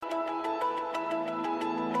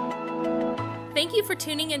Thank you for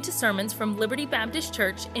tuning into sermons from Liberty Baptist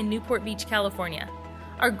Church in Newport Beach, California.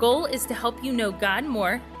 Our goal is to help you know God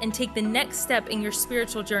more and take the next step in your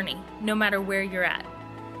spiritual journey, no matter where you're at.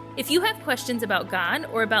 If you have questions about God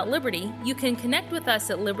or about Liberty, you can connect with us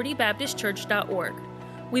at libertybaptistchurch.org.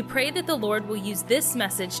 We pray that the Lord will use this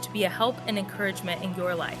message to be a help and encouragement in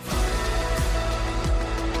your life.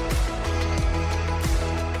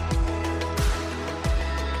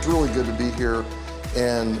 It's really good to be here,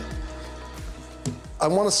 and I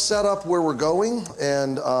want to set up where we're going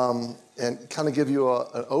and kind of give you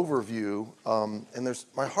an overview. And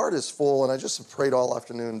my heart is full, and I just have prayed all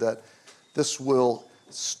afternoon that this will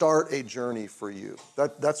start a journey for you.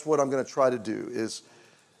 That's what I'm going to try to do, is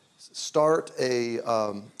start a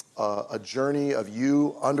journey of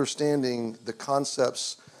you understanding the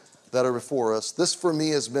concepts that are before us. This for me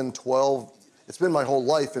has been it's been my whole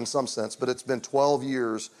life in some sense, but it's been 12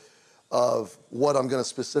 years of what I'm going to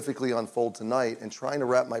specifically unfold tonight and trying to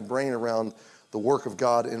wrap my brain around the work of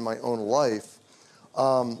God in my own life.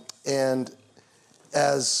 And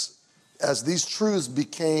as these truths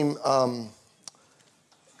became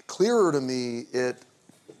clearer to me,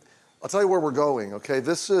 I'll tell you where we're going, okay?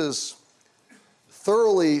 This is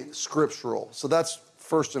thoroughly scriptural. So that's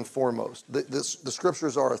first and foremost. The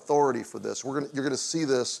scriptures are authority for this. You're going to see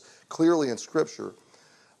this clearly in Scripture.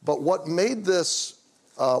 But what made this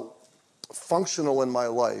functional in my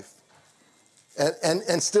life,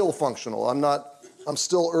 and still functional, I'm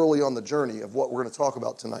still early on the journey of what we're going to talk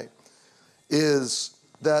about tonight, is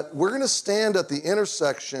that we're going to stand at the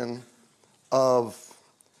intersection of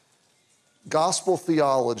gospel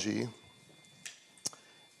theology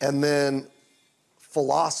and then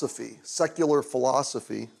philosophy, secular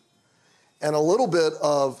philosophy, and a little bit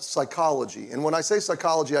of psychology. And when I say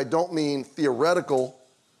psychology, I don't mean theoretical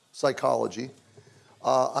psychology.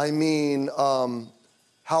 I mean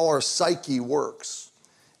how our psyche works.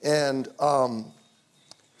 And so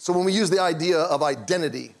when we use the idea of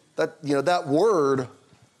identity, that word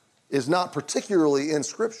is not particularly in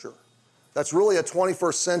Scripture. That's really a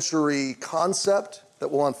 21st century concept that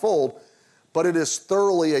will unfold, but it is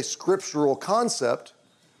thoroughly a scriptural concept.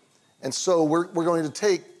 And so we're going to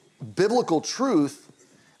take biblical truth.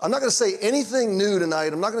 I'm not going to say anything new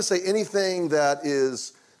tonight. I'm not going to say anything that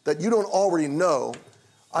you don't already know.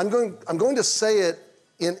 I'm going to say it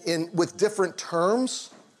with different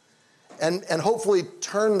terms and hopefully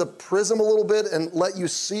turn the prism a little bit and let you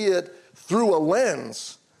see it through a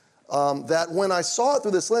lens that when I saw it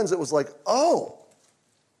through this lens, it was like, oh,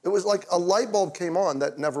 it was like a light bulb came on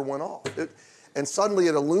that never went off. And suddenly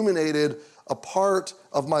it illuminated a part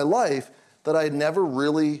of my life that I had never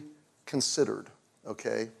really considered,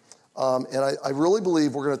 okay? And I really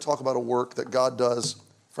believe we're going to talk about a work that God does,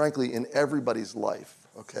 frankly, in everybody's life,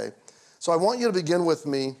 okay? So I want you to begin with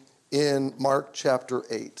me in Mark chapter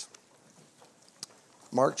 8.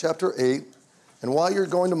 Mark chapter 8. And while you're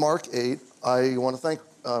going to Mark 8, I want to thank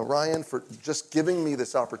Ryan for just giving me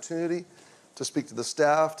this opportunity to speak to the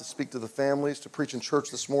staff, to speak to the families, to preach in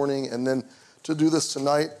church this morning, and then to do this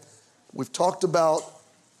tonight. We've talked about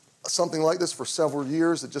something like this for several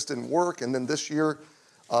years. It just didn't work. And then this year,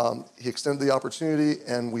 he extended the opportunity,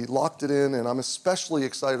 and we locked it in. And I'm especially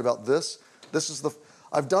excited about this.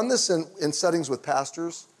 I've done this in settings with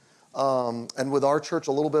pastors, and with our church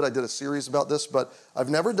a little bit. I did a series about this, but I've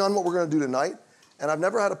never done what we're going to do tonight. And I've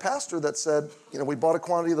never had a pastor that said, we bought a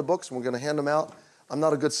quantity of the books and we're going to hand them out. I'm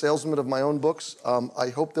not a good salesman of my own books. I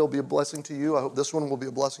hope they'll be a blessing to you. I hope this one will be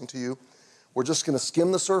a blessing to you. We're just going to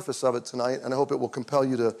skim the surface of it tonight, and I hope it will compel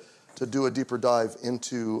you to do a deeper dive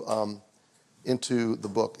into the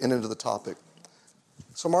book and into the topic.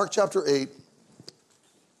 So Mark chapter 8,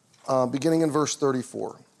 beginning in verse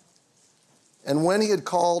 34. And when he had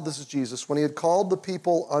called, this is Jesus, when he had called the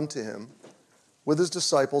people unto him, with his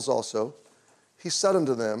disciples also, he said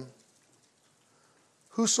unto them,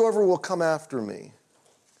 whosoever will come after me,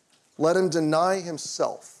 let him deny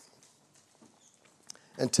himself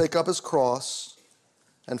and take up his cross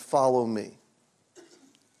and follow me.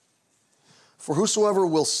 For whosoever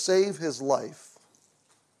will save his life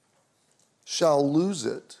shall lose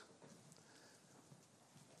it,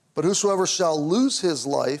 but whosoever shall lose his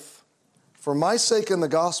life for my sake and the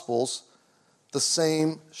gospel's, the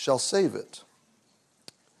same shall save it.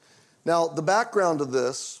 Now, the background of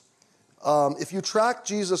this, if you track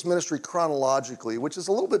Jesus' ministry chronologically, which is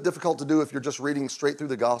a little bit difficult to do if you're just reading straight through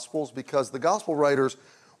the Gospels, because the Gospel writers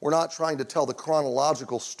were not trying to tell the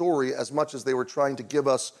chronological story as much as they were trying to give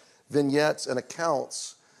us vignettes and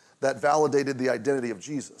accounts that validated the identity of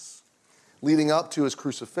Jesus, leading up to his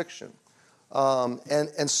crucifixion.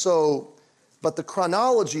 But the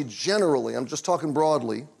chronology generally, I'm just talking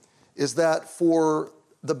broadly, is that for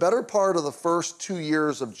the better part of the first 2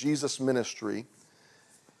 years of Jesus' ministry,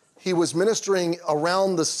 he was ministering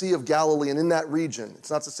around the Sea of Galilee and in that region.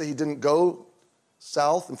 It's not to say he didn't go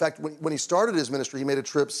south. In fact, when he started his ministry, he made a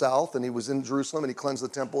trip south, and he was in Jerusalem, and he cleansed the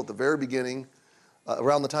temple at the very beginning,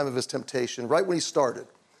 around the time of his temptation, right when he started.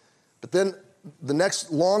 But then the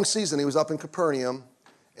next long season, he was up in Capernaum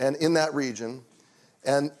and in that region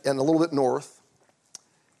and a little bit north.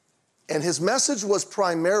 And his message was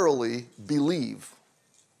primarily believe.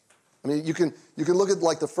 I mean, you can look at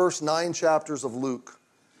like the first 9 chapters of Luke,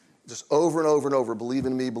 just over and over and over, believe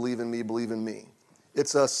in me, believe in me, believe in me.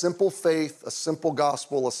 It's a simple faith, a simple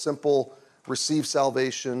gospel, a simple receive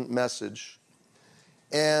salvation message.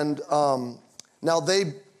 And now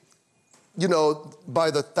they, by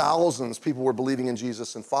the thousands, people were believing in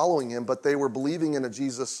Jesus and following him, but they were believing in a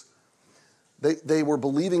Jesus, they were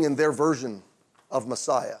believing in their version of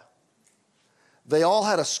Messiah. They all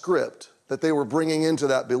had a script that they were bringing into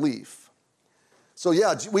that belief. So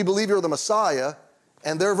yeah, we believe you're the Messiah,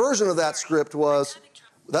 and their version of that script was,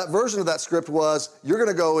 you're going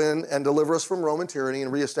to go in and deliver us from Roman tyranny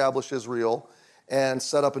and reestablish Israel and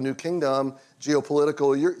set up a new kingdom,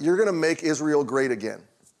 geopolitical. You're going to make Israel great again.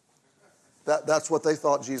 That's what they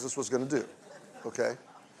thought Jesus was going to do, okay?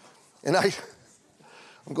 And I'm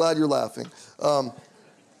glad you're laughing.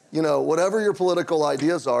 Whatever your political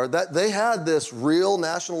ideas are, that they had this real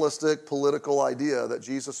nationalistic political idea that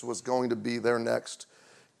Jesus was going to be their next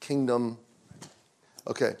kingdom.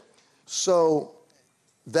 Okay, so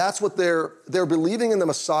that's what they're believing in the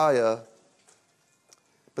Messiah,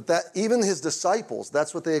 but that even his disciples,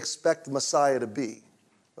 that's what they expect the Messiah to be,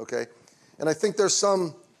 okay? And I think there's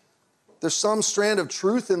some strand of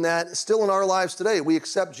truth in that still in our lives today. We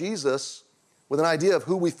accept Jesus with an idea of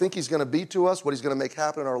who we think he's going to be to us, what he's going to make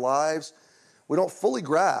happen in our lives. We don't fully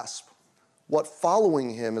grasp what following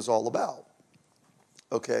him is all about,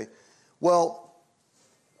 okay? Well,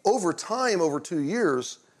 over time, over 2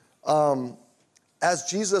 years, as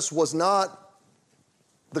Jesus was not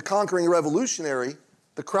the conquering revolutionary,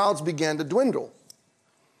 the crowds began to dwindle.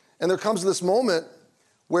 And there comes this moment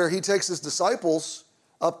where he takes his disciples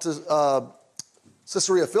up to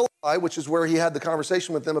Caesarea Philippi, which is where he had the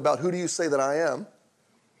conversation with them about who do you say that I am?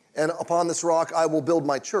 And upon this rock I will build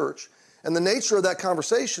my church. And the nature of that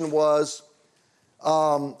conversation was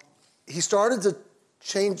he started to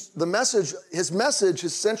change the message.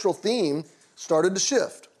 His central theme started to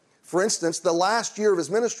shift. For instance, the last year of his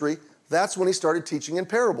ministry, that's when he started teaching in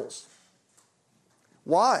parables.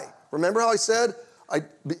 Why? Remember how I said,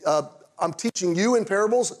 I'm teaching you in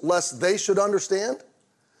parables lest they should understand?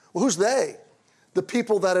 Well, who's they? The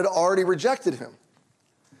people that had already rejected him.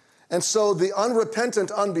 And so the unrepentant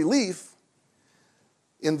unbelief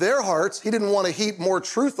in their hearts, he didn't want to heap more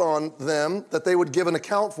truth on them that they would give an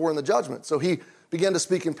account for in the judgment. So he began to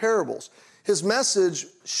speak in parables. His message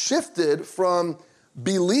shifted from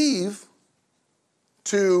believe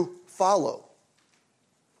to follow.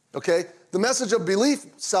 Okay? The message of belief,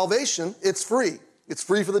 salvation, it's free. It's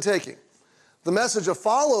free for the taking. The message of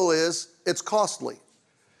follow is it's costly.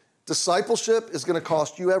 Discipleship is going to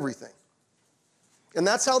cost you everything. And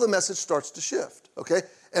that's how the message starts to shift, okay?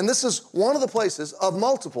 And this is one of the places of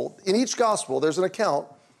multiple. In each gospel, there's an account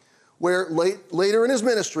where later in his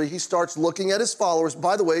ministry, he starts looking at his followers.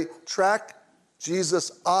 By the way, track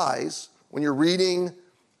Jesus' eyes when you're reading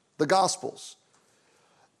the Gospels.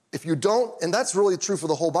 If you don't, and that's really true for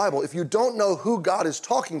the whole Bible, if you don't know who God is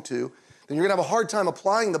talking to, then you're going to have a hard time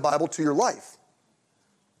applying the Bible to your life,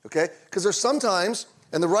 okay? Because there's sometimes,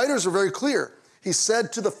 and the writers are very clear, he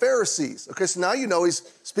said to the Pharisees, okay, so now you know he's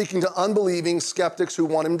speaking to unbelieving skeptics who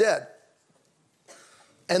want him dead.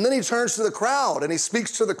 And then he turns to the crowd and he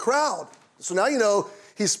speaks to the crowd. So now you know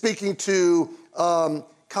he's speaking to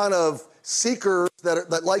kind of seekers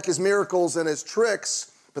that like his miracles and his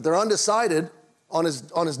tricks, but they're undecided on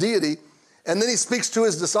his deity. And then he speaks to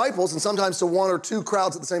his disciples and sometimes to one or two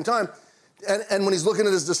crowds at the same time. And when he's looking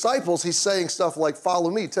at his disciples, he's saying stuff like, follow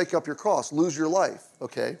me, take up your cross, lose your life,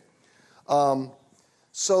 okay?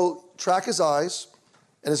 So track his eyes,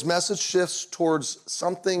 and his message shifts towards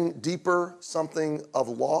something deeper, something of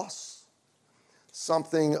loss,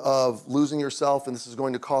 something of losing yourself, and this is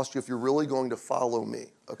going to cost you if you're really going to follow me,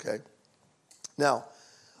 okay? Now,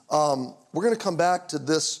 we're going to come back to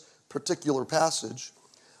this particular passage,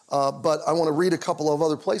 but I want to read a couple of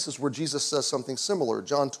other places where Jesus says something similar.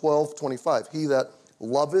 John 12:25, he that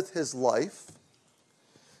loveth his life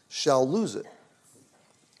shall lose it.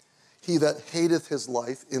 He that hateth his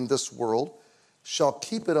life in this world shall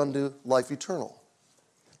keep it unto life eternal.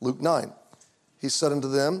 Luke 9, he said unto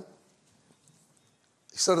them,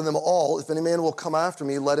 He said to them all, if any man will come after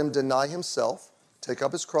me, let him deny himself, take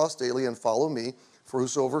up his cross daily, and follow me. For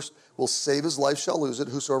whosoever will save his life shall lose it.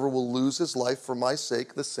 Whosoever will lose his life for my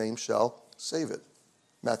sake, the same shall save it.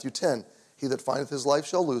 Matthew 10, he that findeth his life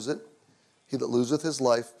shall lose it. He that loseth his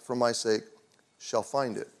life for my sake shall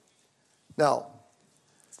find it. Now,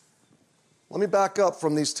 let me back up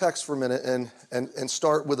from these texts for a minute and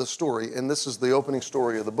start with a story. And this is the opening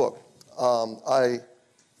story of the book.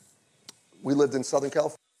 We lived in Southern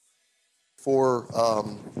California for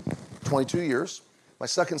 22 years. My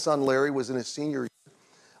second son, Larry, was in his senior year.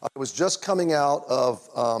 I was just coming out of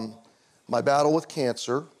my battle with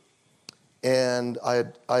cancer, and I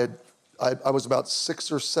was about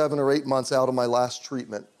 6 or 7 or 8 months out of my last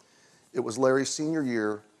treatment. It was Larry's senior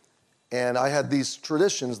year, and I had these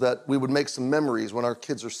traditions that we would make some memories when our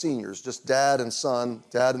kids are seniors, just dad and son,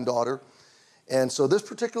 dad and daughter. And so this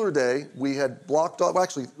particular day, we had blocked off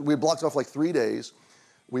like 3 days.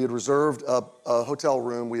 We had reserved a hotel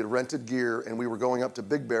room, we had rented gear, and we were going up to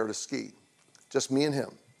Big Bear to ski, just me and him.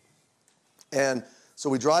 And so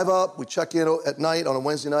we drive up, we check in at night on a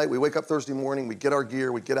Wednesday night, we wake up Thursday morning, we get our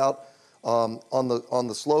gear, we get out on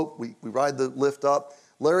the slope, we ride the lift up.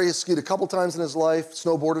 Larry has skied a couple times in his life,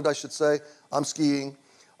 snowboarded, I should say. I'm skiing.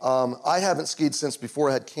 I haven't skied since before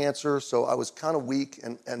I had cancer, so I was kind of weak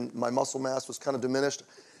and my muscle mass was kind of diminished.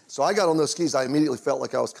 So I got on those skis, I immediately felt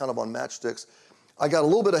like I was kind of on matchsticks. I got a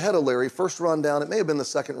little bit ahead of Larry, first run down, it may have been the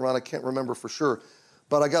second run, I can't remember for sure.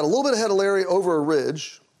 But I got a little bit ahead of Larry over a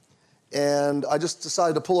ridge, and I just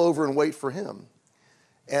decided to pull over and wait for him.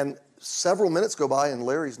 And several minutes go by and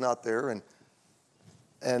Larry's not there,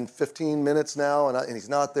 and 15 minutes now, and he's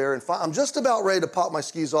not there. And I'm just about ready to pop my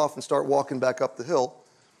skis off and start walking back up the hill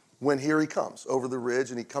when here he comes over the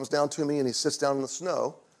ridge, and he comes down to me and he sits down in the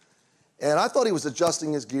snow. And I thought he was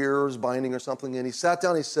adjusting his gear or his binding or something, and he sat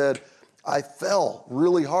down and he said, I fell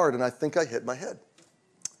really hard and I think I hit my head.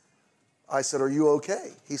 I said, are you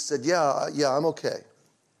okay? He said, yeah, I'm okay.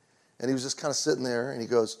 And he was just kind of sitting there and he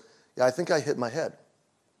goes, yeah, I think I hit my head.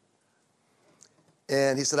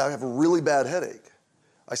 And he said, I have a really bad headache.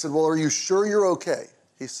 I said, well, are you sure you're okay?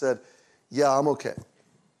 He said, yeah, I'm okay.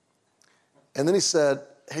 And then he said,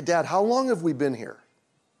 hey, Dad, how long have we been here?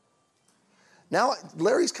 Now,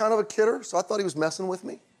 Larry's kind of a kidder, so I thought he was messing with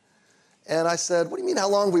me. And I said, what do you mean, how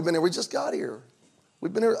long have we been here? We just got here.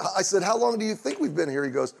 We've been here. I said, how long do you think we've been here?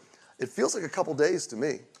 He goes, it feels like a couple days to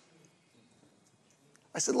me.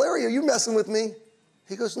 I said, Larry, are you messing with me?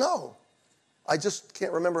 He goes, no. I just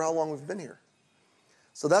can't remember how long we've been here.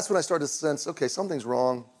 So that's when I started to sense, okay, something's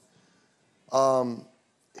wrong.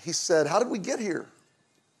 He said, how did we get here?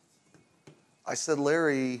 I said,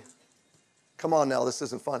 Larry, come on now, this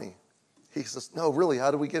isn't funny. He says, no, really,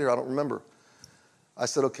 how did we get here? I don't remember. I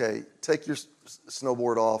said, okay, take your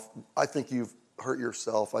snowboard off. I think you've hurt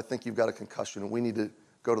yourself. I think you've got a concussion. We need to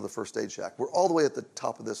go to the first aid shack. We're all the way at the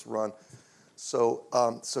top of this run. So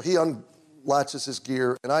he unlatches his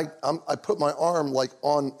gear, and I put my arm like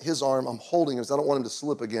on his arm. I'm holding him because I don't want him to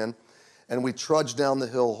slip again. And we trudge down the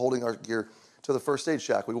hill holding our gear to the first aid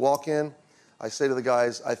shack. We walk in. I say to the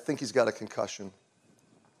guys, I think he's got a concussion.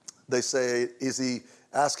 They say, is he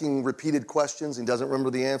asking repeated questions? He doesn't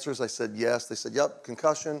remember the answers. I said, yes. They said, yep,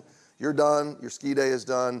 concussion. You're done. Your ski day is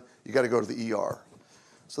done. You got to go to the ER.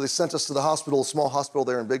 So they sent us to the hospital, a small hospital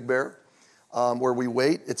there in Big Bear, where we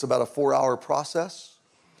wait. It's about a 4-hour process.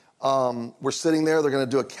 We're sitting there. They're going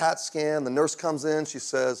to do a CAT scan. The nurse comes in. She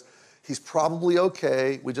says, he's probably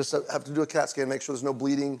okay. We just have to do a CAT scan, make sure there's no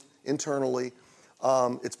bleeding internally.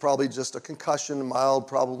 It's probably just a concussion, mild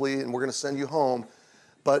probably, and we're going to send you home.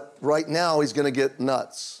 But right now, he's going to get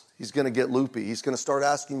nuts. He's going to get loopy. He's going to start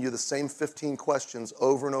asking you the same 15 questions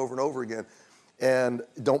over and over and over again. And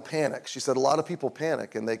don't panic. She said, a lot of people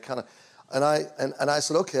panic, and they kind of, and I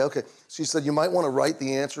said, okay. She said, you might want to write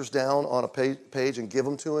the answers down on a page and give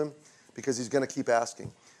them to him because he's going to keep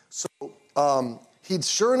asking. So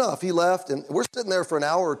sure enough, he left, and we're sitting there for an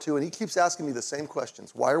hour or two, and he keeps asking me the same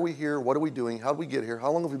questions. Why are we here? What are we doing? How did we get here?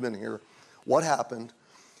 How long have we been here? What happened?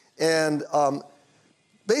 And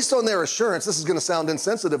based on their assurance, this is going to sound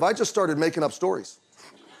insensitive, I just started making up stories.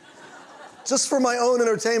 Just for my own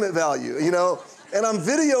entertainment value, you know? And I'm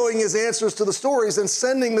videoing his answers to the stories and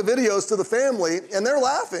sending the videos to the family, and they're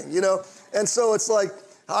laughing, you know? And so it's like,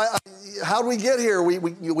 how did we get here?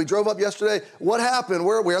 We drove up yesterday. What happened?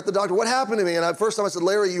 We're at the doctor. What happened to me? And first time I said,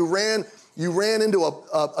 Larry, you ran into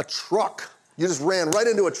a truck. You just ran right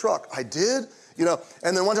into a truck. I did? You know,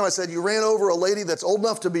 and then one time I said, you ran over a lady that's old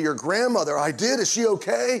enough to be your grandmother. I did. Is she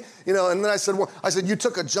okay? You know, and then I said, you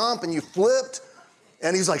took a jump and you flipped.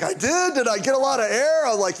 And he's like, I did? Did I get a lot of air? I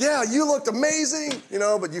was like, yeah, you looked amazing,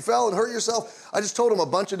 but you fell and hurt yourself. I just told him a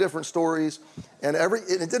bunch of different stories. And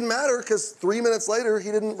it didn't matter because 3 minutes later,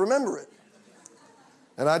 he didn't remember it.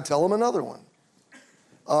 And I'd tell him another one.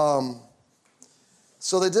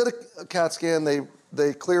 So they did a CAT scan.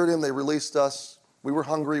 They cleared him. They released us. We were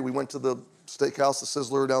hungry. We went to the steakhouse, the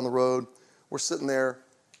Sizzler down the road. We're sitting there.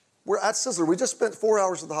 We're at Sizzler. We just spent 4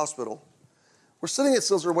 hours at the hospital. We're sitting at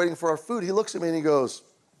Sizzler waiting for our food. He looks at me and he goes,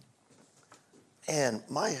 "Man,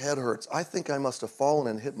 my head hurts. I think I must have fallen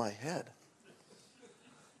and hit my head."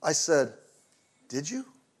 I said, "Did you?"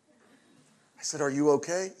 I said, "Are you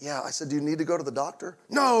okay?" "Yeah." I said, "Do you need to go to the doctor?"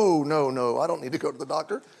 No, I don't need to go to the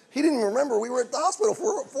doctor. He didn't even remember we were at the hospital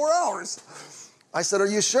for 4 hours. I said, "Are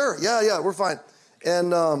you sure?" Yeah, we're fine.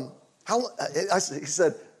 And he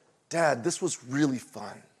said, "Dad, this was really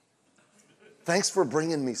fun. Thanks for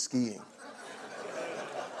bringing me skiing."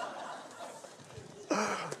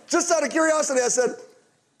 Just out of curiosity, I said,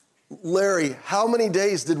 "Larry, how many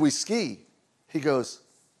days did we ski?" He goes,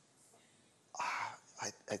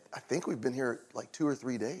 I think we've been here like 2 or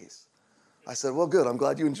 3 days. I said, "Well, good. I'm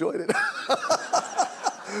glad you enjoyed it."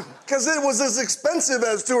 Because it was as expensive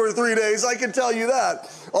as 2 or 3 days, I can tell you that.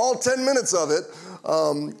 All 10 minutes of it.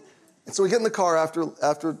 And so we get in the car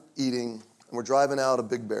after eating, and we're driving out of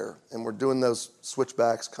Big Bear, and we're doing those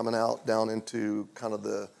switchbacks coming out down into kind of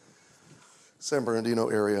the San Bernardino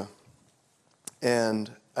area.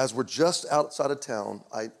 And as we're just outside of town,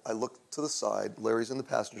 I look to the side. Larry's in the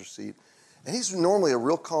passenger seat. And he's normally a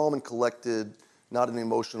real calm and collected, not an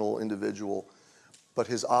emotional individual. But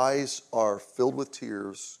his eyes are filled with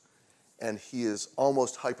tears, and he is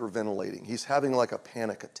almost hyperventilating. He's having like a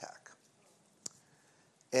panic attack.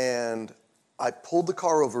 And I pulled the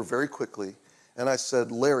car over very quickly, and I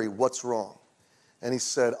said, "Larry, what's wrong?" And he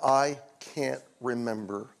said, "I can't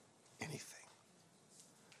remember anything."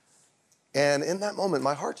 And in that moment,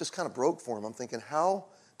 my heart just kind of broke for him. I'm thinking, how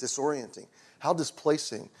disorienting, how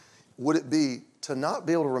displacing would it be to not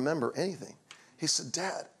be able to remember anything? He said,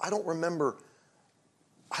 "Dad, I don't remember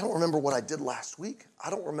what I did last week. I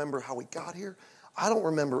don't remember how we got here. I don't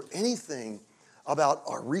remember anything about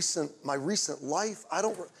my recent life. I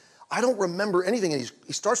don't remember anything." And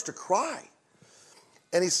he starts to cry.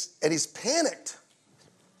 And he's panicked.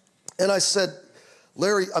 And I said,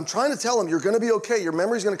 "Larry, I'm trying to tell him you're going to be okay. Your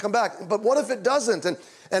memory's going to come back. But what if it doesn't?"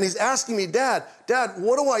 And he's asking me, Dad,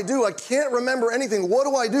 what do I do? I can't remember anything. What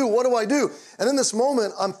do I do? What do I do? And in this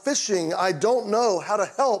moment, I'm fishing. I don't know how to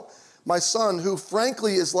help my son, who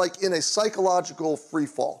frankly is like in a psychological free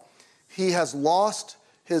fall. He has lost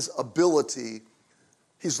his ability.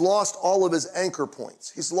 He's lost all of his anchor points.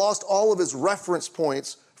 He's lost all of his reference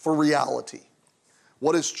points for reality.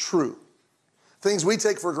 What is true? Things we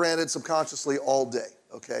take for granted subconsciously all day,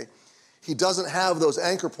 okay? He doesn't have those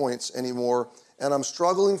anchor points anymore, and I'm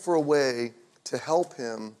struggling for a way to help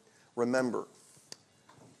him remember.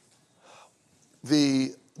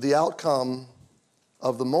 The outcome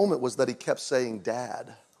of the moment was that he kept saying,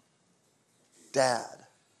 "Dad, Dad,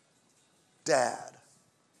 Dad."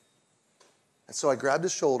 And so I grabbed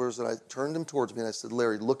his shoulders and I turned him towards me and I said,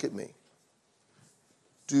 "Larry, look at me.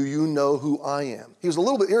 Do you know who I am?" He was a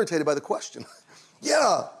little bit irritated by the question.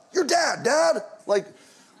 "Yeah, you're Dad, Dad. Like,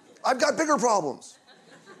 I've got bigger problems."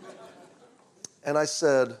 And I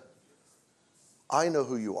said, "I know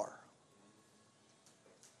who you are.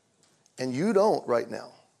 And you don't right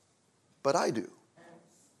now, but I do.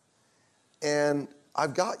 And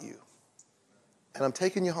I've got you. And I'm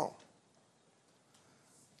taking you home."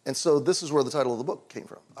 And so this is where the title of the book came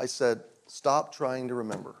from. I said, "Stop trying to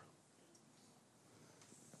remember.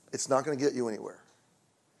 It's not going to get you anywhere.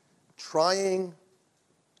 Trying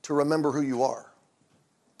to remember who you are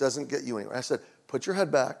doesn't get you anywhere." I said, "Put your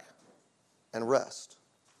head back and rest.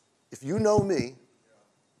 If you know me,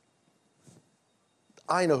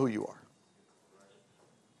 I know who you are."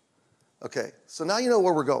 Okay, so now you know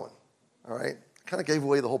where we're going, all right? Kind of gave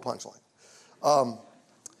away the whole punchline.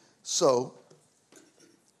 So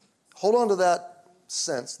hold on to that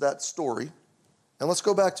sense, that story, and let's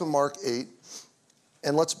go back to Mark 8,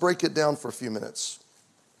 and let's break it down for a few minutes.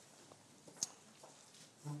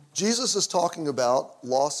 Jesus is talking about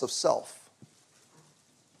loss of self.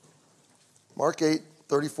 Mark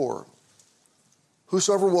 8:34.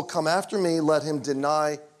 "Whosoever will come after me, let him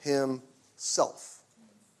deny himself."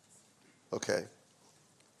 Okay.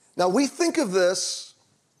 Now we think of this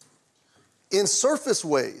in surface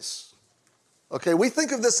ways. Okay, we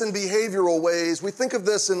think of this in behavioral ways. We think of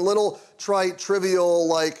this in little trite, trivial,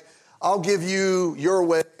 like, I'll give you your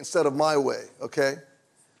way instead of my way, okay?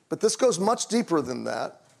 But this goes much deeper than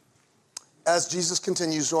that as Jesus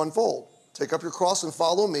continues to unfold. take up your cross and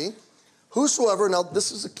follow me. Whosoever, now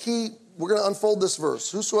this is a key, we're going to unfold this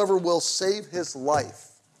verse. Whosoever will save his life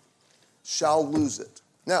shall lose it.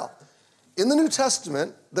 Now, in the New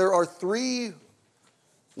Testament, there are 3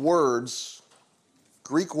 words,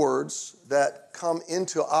 Greek words, that come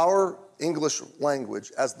into our English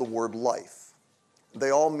language as the word life.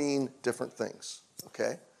 They all mean different things,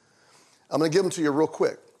 okay? I'm going to give them to you real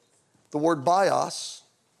quick. The word bios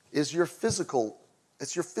is your physical,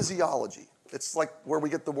 it's your physiology. It's like where we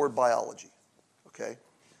get the word biology, okay?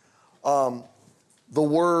 The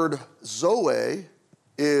word zoe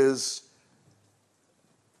is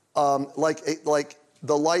like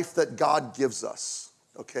the life that God gives us,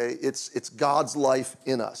 okay? It's God's life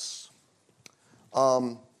in us.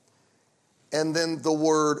 And then the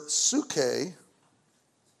word suke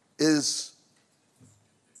is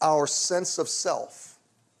our sense of self.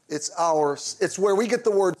 It's where we get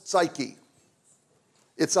the word psyche.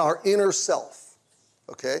 It's our inner self,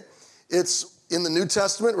 okay? It's in the New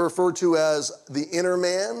Testament referred to as the inner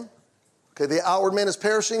man. Okay, the outward man is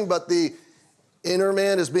perishing, but the inner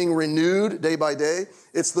man is being renewed day by day.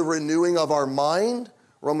 It's the renewing of our mind,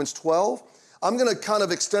 Romans 12. I'm going to kind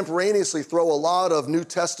of extemporaneously throw a lot of New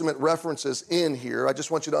Testament references in here. I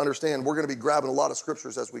just want you to understand we're going to be grabbing a lot of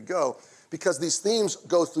scriptures as we go because these themes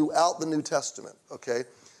go throughout the New Testament, okay?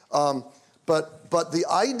 But the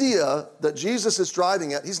idea that Jesus is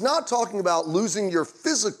driving at, he's not talking about losing your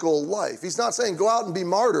physical life. He's not saying go out and be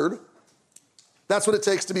martyred. That's what it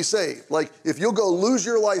takes to be saved. Like if you'll go lose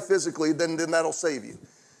your life physically, then that'll save you.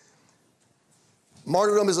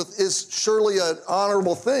 Martyrdom is surely an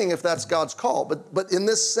honorable thing if that's God's call. But in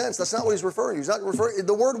this sense, that's not what he's referring to. He's not referring,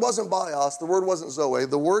 the word wasn't bios, the word wasn't zoe.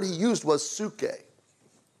 The word he used was suke.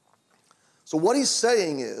 So what he's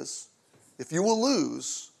saying is, if you will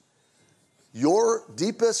lose your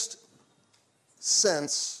deepest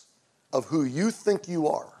sense of who you think you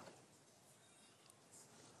are,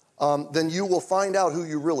 then you will find out who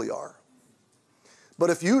you really are. But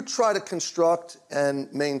if you try to construct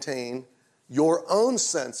and maintain your own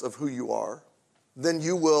sense of who you are, then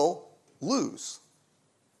you will lose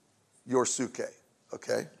your suke,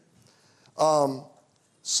 okay?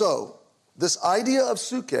 So this idea of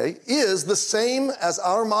suke is the same as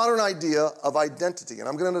our modern idea of identity. And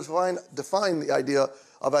I'm going to define the idea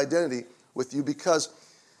of identity with you because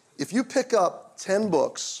if you pick up 10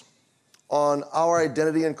 books on our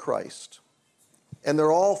identity in Christ, and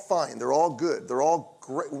they're all fine, they're all good, they're all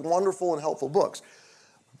great, wonderful and helpful books,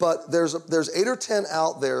 but there's 8 or 10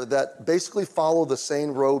 out there that basically follow the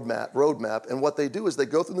same roadmap, and what they do is they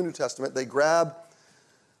go through the New Testament, they grab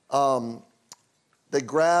the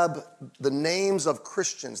names of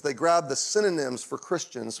Christians. They grab the synonyms for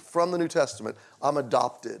Christians from the New Testament. I'm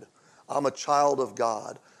adopted. I'm a child of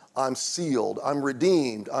God. I'm sealed. I'm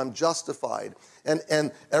redeemed. I'm justified.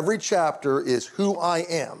 And every chapter is who I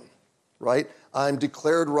am, right? I'm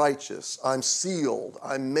declared righteous. I'm sealed.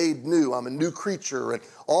 I'm made new. I'm a new creature. And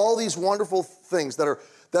all these wonderful things that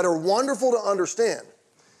are wonderful to understand.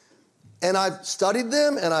 And I've studied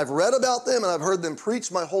them, and I've read about them, and I've heard them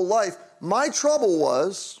preached my whole life. My trouble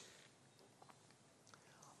was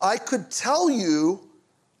I could tell you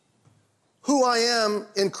who I am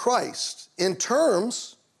in Christ in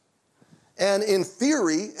terms and in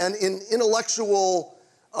theory and in intellectual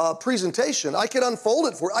presentation. I could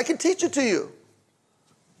unfold it for you. I could teach it to you.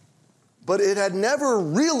 But it had never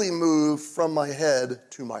really moved from my head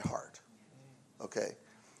to my heart. Okay?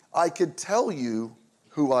 I could tell you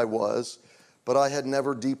who I was, but I had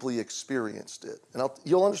never deeply experienced it. And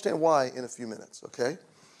you'll understand why in a few minutes, okay?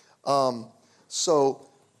 So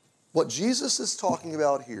what Jesus is talking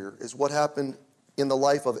about here is what happened in the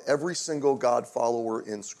life of every single God follower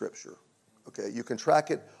in Scripture, okay? You can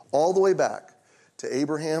track it all the way back to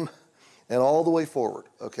Abraham and all the way forward,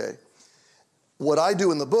 okay? What I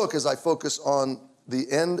do in the book is I focus on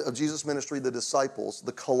the end of Jesus' ministry, the disciples,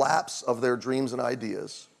 the collapse of their dreams and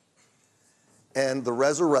ideas, and the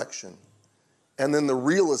resurrection, and then the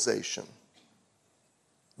realization,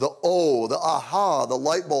 the aha, the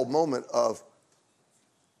light bulb moment of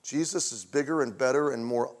Jesus is bigger and better and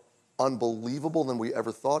more unbelievable than we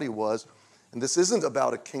ever thought he was. And this isn't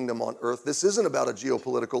about a kingdom on earth. This isn't about a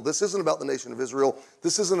geopolitical. This isn't about the nation of Israel.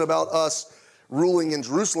 This isn't about us ruling in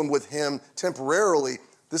Jerusalem with him temporarily.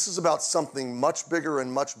 This is about something much bigger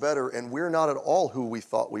and much better. And we're not at all who we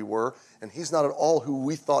thought we were. And he's not at all who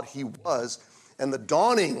we thought he was. And the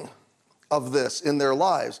dawning of this in their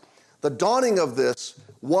lives, the dawning of this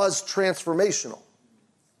was transformational.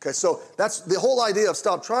 Okay, so that's the whole idea of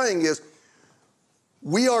stop trying is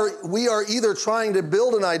we are either trying to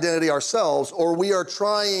build an identity ourselves or we are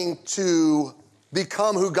trying to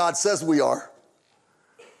become who God says we are,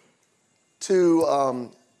 to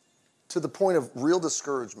the point of real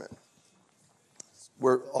discouragement,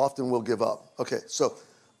 where often we'll give up. Okay, so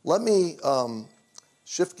let me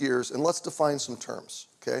shift gears and let's define some terms,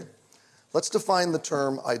 okay? Let's define the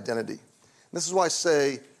term identity. This is why I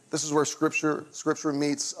say this is where Scripture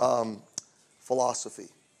meets philosophy.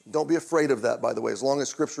 Don't be afraid of that, by the way. As long as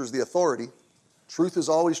Scripture is the authority, truth is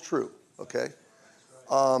always true, okay?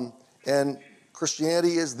 And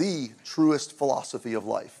Christianity is the truest philosophy of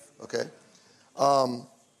life, okay?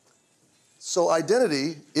 So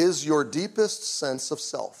identity is your deepest sense of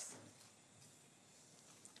self.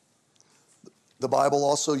 The Bible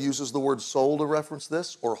also uses the word soul to reference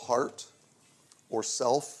this, or heart, or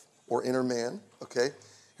self, or inner man, okay?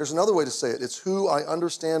 Here's another way to say it. It's who I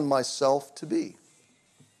understand myself to be.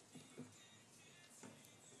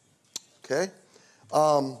 Okay?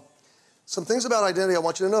 Some things about identity I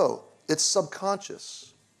want you to know. It's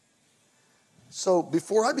subconscious. So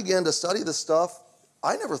before I began to study this stuff,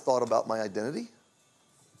 I never thought about my identity.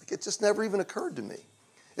 Like, it just never even occurred to me.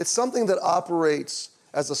 It's something that operates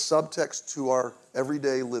as a subtext to our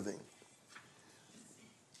everyday living.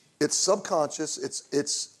 It's subconscious.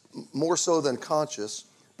 It's more so than conscious.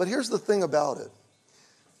 But here's the thing about it.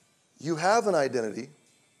 You have an identity,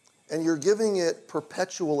 and you're giving it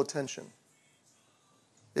perpetual attention.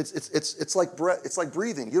 It's like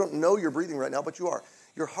breathing. You don't know you're breathing right now, but you are.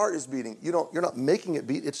 Your heart is beating. You're not making it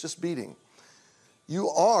beat. It's just beating. You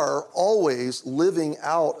are always living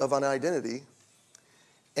out of an identity,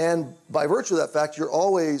 and by virtue of that fact, you're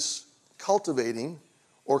always cultivating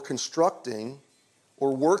or constructing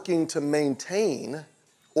or working to maintain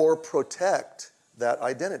or protect that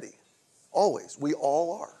identity. Always. We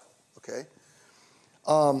all are, okay?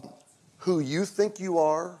 Who you think you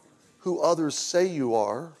are, who others say you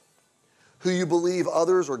are, who you believe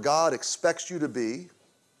others or God expects you to be.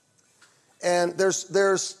 And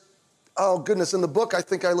there's oh goodness, in the book I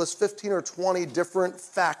think I list 15 or 20 different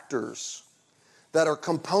factors that are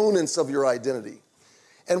components of your identity.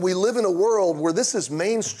 And we live in a world where this is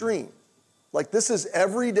mainstream. Like, this is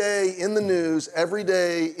every day in the news, every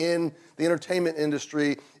day in the entertainment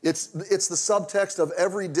industry. It's the subtext of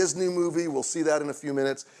every Disney movie. We'll see that in a few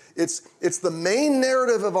minutes. It's the main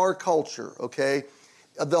narrative of our culture, okay?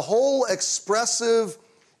 The whole expressive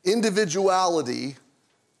individuality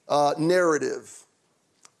narrative.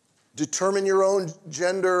 Determine your own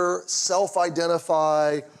gender,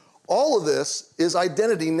 self-identify. All of this is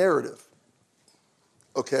identity narrative,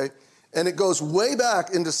 okay? And it goes way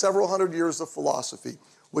back into several hundred years of philosophy,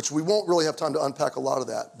 which we won't really have time to unpack a lot of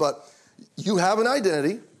that. But you have an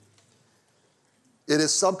identity. It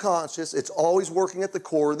is subconscious. It's always working at the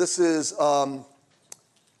core. This is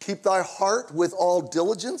keep thy heart with all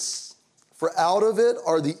diligence, for out of it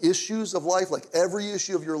are the issues of life. Like, every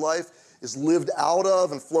issue of your life is lived out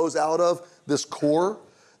of and flows out of this core.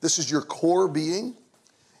 This is your core being.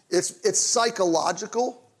 It's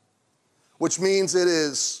psychological, which means it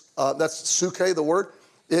is, that's suke, the word.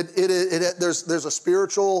 There's a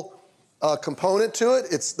spiritual component to it.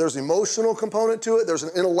 There's an emotional component to it. There's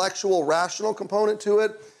an intellectual, rational component to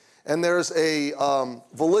it. And there's a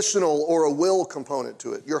volitional or a will component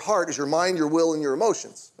to it. Your heart is your mind, your will, and your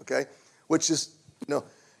emotions, okay? Which is, the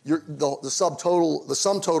sum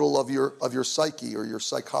total of your psyche or your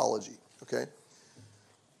psychology, okay?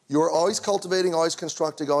 You are always cultivating, always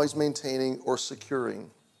constructing, always maintaining, or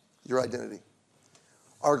securing your identity.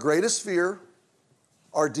 Our greatest fear,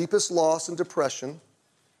 our deepest loss and depression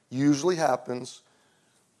usually happens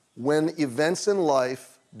when events in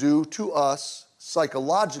life do to us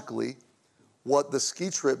psychologically what the ski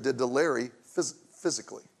trip did to Larry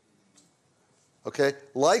physically. Okay?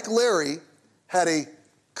 Like Larry had a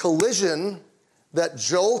collision that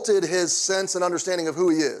jolted his sense and understanding of who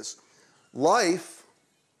he is. Life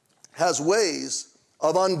has ways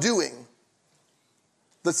of undoing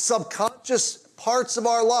the subconscious parts of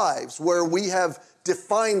our lives where we have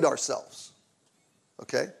defined ourselves.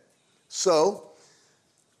 Okay? So,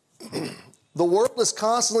 the world is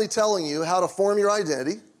constantly telling you how to form your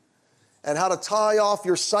identity and how to tie off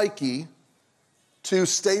your psyche to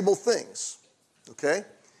stable things. Okay?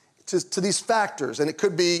 To these factors. And it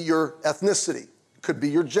could be your ethnicity. It could be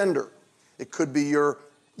your gender. It could be your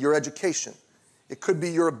education. It could be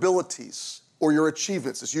your abilities or your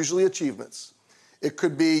achievements. It's usually achievements. It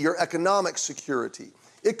could be your economic security.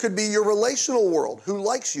 It could be your relational world. Who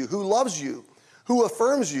likes you? Who loves you? Who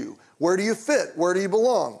affirms you? Where do you fit? Where do you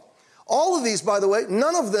belong? All of these, by the way,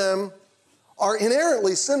 none of them are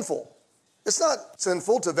inherently sinful. It's not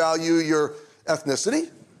sinful to value your ethnicity.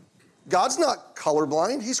 God's not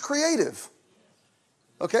colorblind. He's creative.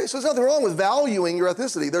 Okay, so there's nothing wrong with valuing your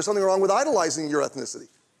ethnicity. There's something wrong with idolizing your ethnicity.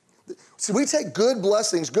 See, we take good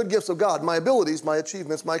blessings, good gifts of God, my abilities, my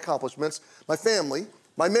achievements, my accomplishments, my family,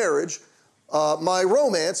 my marriage, my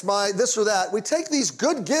romance, my this or that. We take these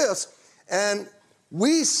good gifts and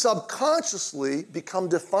we subconsciously become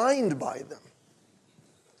defined by them.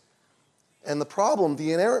 And the problem,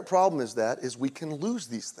 the inherent problem is we can lose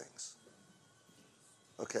these things.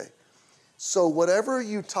 Okay? So whatever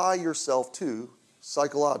you tie yourself to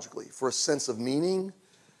psychologically for a sense of meaning,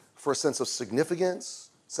 for a sense of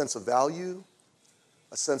significance, sense of value,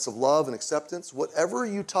 a sense of love and acceptance, whatever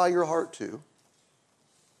you tie your heart to,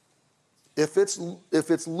 if it's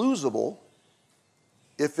losable,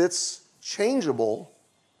 if it's changeable,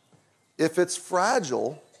 if it's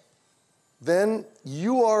fragile, then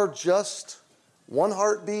you are just one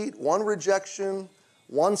heartbeat, one rejection,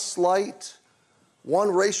 one slight, one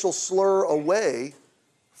racial slur away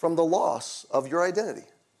from the loss of your identity.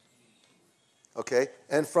 Okay?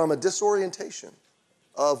 And from a disorientation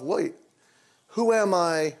of, wait, who am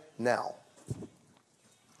I now?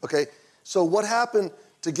 Okay? So what happened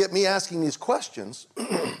to get me asking these questions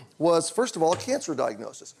was, first of all, a cancer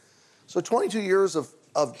diagnosis. So 22 years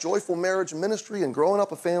of joyful marriage and ministry and growing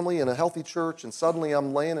up a family in a healthy church, and suddenly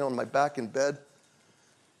I'm laying on my back in bed,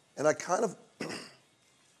 and I kind of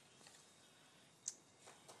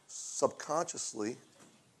subconsciously,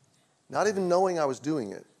 not even knowing I was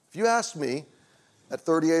doing it. If you asked me at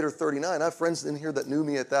 38 or 39, I have friends in here that knew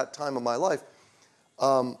me at that time of my life.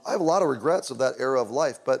 I have a lot of regrets of that era of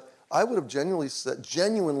life, but I would have genuinely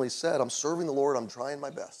said, I'm serving the Lord, I'm trying my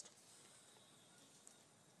best.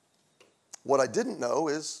 What I didn't know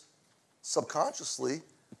is subconsciously,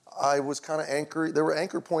 I was kind of anchored, there were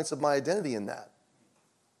anchor points of my identity in that.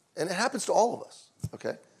 And it happens to all of us,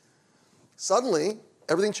 okay? Suddenly,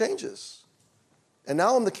 everything changes. And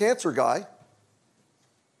now I'm the cancer guy,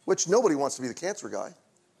 which nobody wants to be the cancer guy.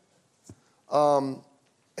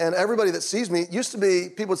 And everybody that sees me, used to be,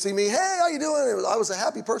 people would see me, hey, how you doing? I was a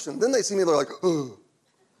happy person. Then they see me, they're like, oh,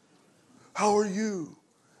 how are you?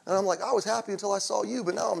 And I'm like, I was happy until I saw you,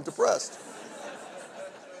 but now I'm depressed.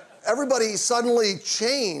 Everybody suddenly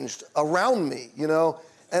changed around me, you know,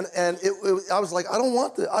 and I was like, I don't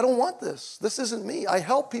want this. I don't want this. This isn't me. I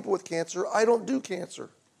help people with cancer. I don't do cancer.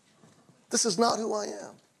 This is not who I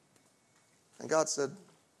am. And God said,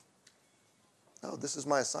 no, this is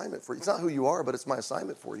my assignment for you. It's not who you are, but it's my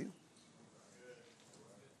assignment for you.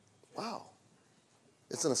 Wow.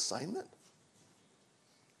 It's an assignment.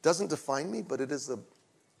 Doesn't define me, but it is an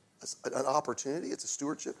opportunity. It's a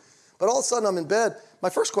stewardship. But all of a sudden I'm in bed. My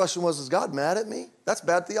first question was, is God mad at me? That's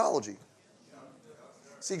bad theology.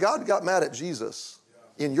 See, God got mad at Jesus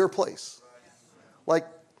in your place. Like,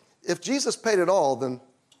 if Jesus paid it all, then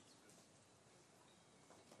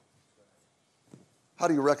how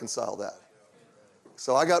do you reconcile that?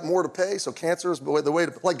 So I got more to pay, so cancer is the way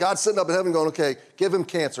to, like God's sitting up in heaven going, okay, give him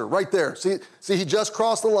cancer right there. See, he just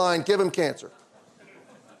crossed the line, give him cancer.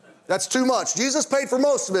 That's too much. Jesus paid for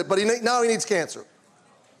most of it, but now he needs cancer.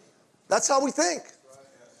 That's how we think.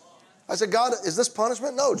 I said, God, is this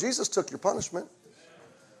punishment? No, Jesus took your punishment.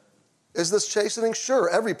 Is this chastening? Sure,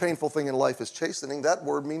 every painful thing in life is chastening. That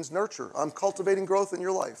word means nurture. I'm cultivating growth in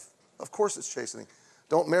your life. Of course it's chastening.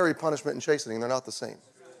 Don't marry punishment and chastening. They're not the same.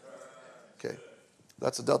 Okay,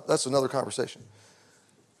 that's another conversation.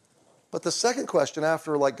 But the second question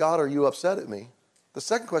after, like, God, are you upset at me? The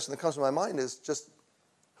second question that comes to my mind is just,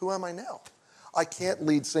 who am I now? I can't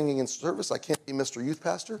lead singing in service. I can't be Mr. Youth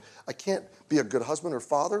Pastor. I can't be a good husband or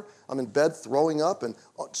father. I'm in bed throwing up and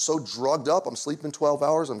so drugged up. I'm sleeping 12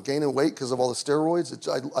 hours. I'm gaining weight because of all the steroids.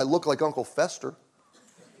 I look like Uncle Fester.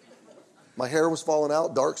 My hair was falling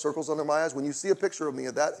out, dark circles under my eyes. When you see a picture of me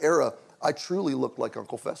at that era, I truly looked like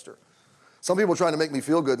Uncle Fester. Some people are trying to make me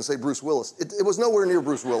feel good and say Bruce Willis. It was nowhere near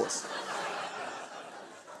Bruce Willis.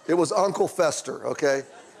 It was Uncle Fester, okay?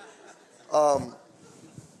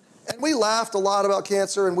 And we laughed a lot about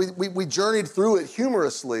cancer, and we journeyed through it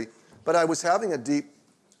humorously, but I was having a deep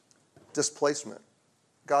displacement.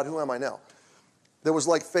 God, who am I now? There was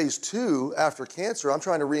like phase 2 after cancer. I'm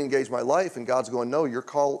trying to re-engage my life, and God's going, no, your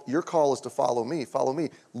call is to follow me,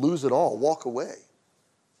 lose it all, walk away.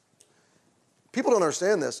 People don't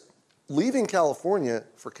understand this. Leaving California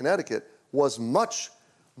for Connecticut was much,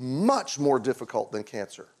 much more difficult than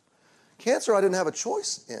cancer. Cancer, I didn't have a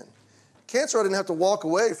choice in. Cancer, I didn't have to walk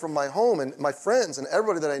away from my home and my friends and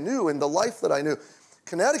everybody that I knew and the life that I knew.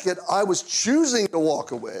 Connecticut, I was choosing to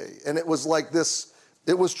walk away. And it was like this,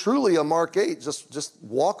 it was truly a Mark 8, just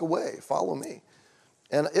walk away, follow me.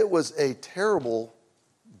 And it was a terrible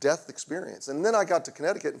death experience. And then I got to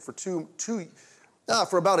Connecticut, and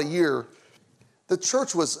for about a year, the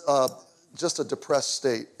church was just a depressed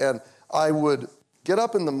state. And I would get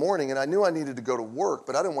up in the morning, and I knew I needed to go to work,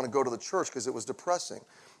 but I didn't want to go to the church because it was depressing.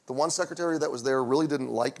 The one secretary that was there really didn't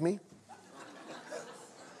like me.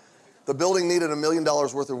 The building needed $1 million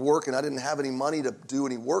worth of work, and I didn't have any money to do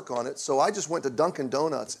any work on it. So I just went to Dunkin'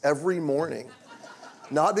 Donuts every morning.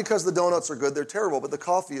 Not because the donuts are good, they're terrible, but the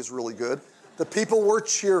coffee is really good. The people were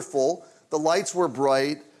cheerful. The lights were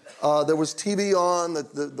bright. There was TV on.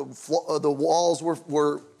 The walls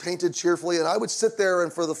were painted cheerfully. And I would sit there,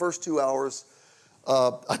 and for the first 2 hours,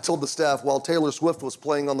 I told the staff, while Taylor Swift was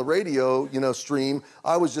playing on the radio, stream,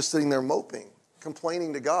 I was just sitting there moping,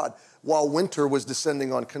 complaining to God, while winter was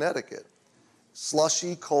descending on Connecticut.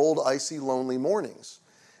 Slushy, cold, icy, lonely mornings.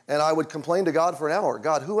 And I would complain to God for an hour.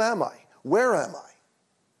 God, who am I? Where am I?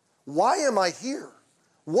 Why am I here?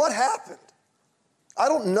 What happened? I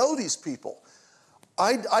don't know these people.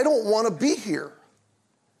 I don't want to be here.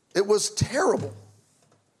 It was terrible.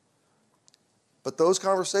 But those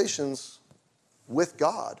conversations with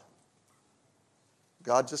God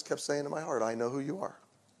just kept saying to my heart, I know who you are.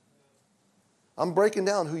 I'm breaking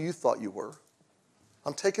down who you thought you were.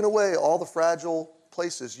 I'm taking away all the fragile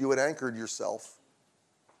places you had anchored yourself.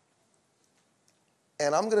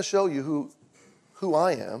 And I'm going to show you who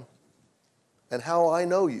I am and how I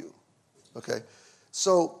know you. Okay?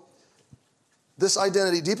 So this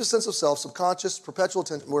identity, deepest sense of self, subconscious, perpetual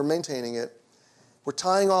attention, we're maintaining it. We're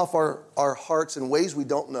tying off our hearts in ways we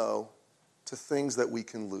don't know to things that we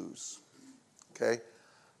can lose. Okay?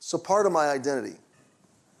 So part of my identity,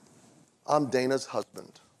 I'm Dana's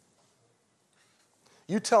husband.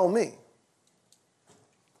 You tell me,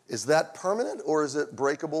 is that permanent or is it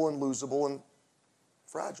breakable and losable and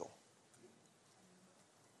fragile?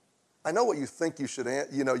 I know what you think you should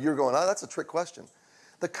answer. You're going, that's a trick question.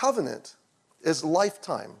 The covenant is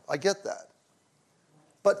lifetime. I get that.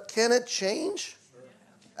 But can it change? Sure.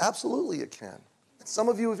 Absolutely it can. Some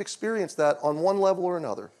of you have experienced that on one level or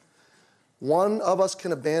another. One of us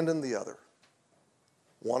can abandon the other.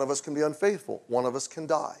 One of us can be unfaithful. One of us can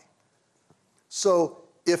die. So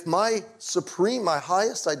if my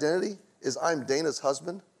highest identity is I'm Dana's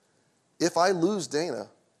husband, if I lose Dana,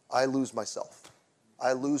 I lose myself.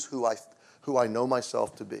 I lose who I know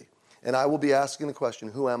myself to be. And I will be asking the question,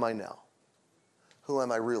 who am I now? Who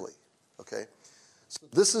am I really? Okay? So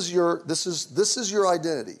this is your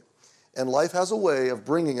identity. And life has a way of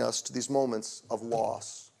bringing us to these moments of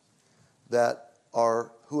loss that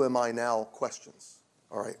are who am I now questions.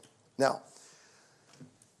 All right. Now,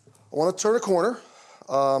 I want to turn a corner.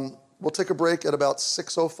 We'll take a break at about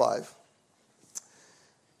 6:05.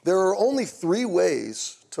 There are only 3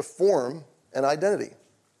 ways to form an identity.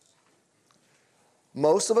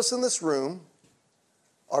 Most of us in this room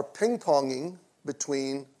are ping-ponging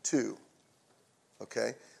between 2.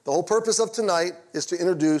 Okay? The whole purpose of tonight is to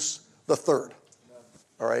introduce the third.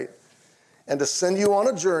 All right? And to send you on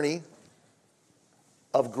a journey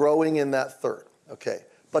of growing in that third. Okay?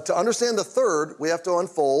 But to understand the third, we have to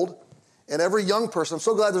unfold. And every young person, I'm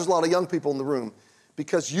so glad there's a lot of young people in the room,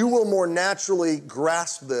 because you will more naturally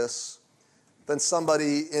grasp this than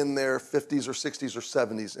somebody in their 50s or 60s or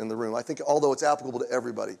 70s in the room. I think, although it's applicable to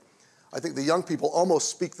everybody, I think the young people almost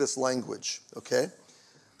speak this language, okay?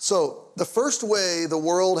 So the first way the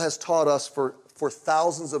world has taught us for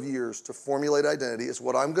thousands of years to formulate identity is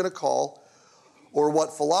what I'm going to call, or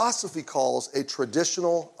what philosophy calls, a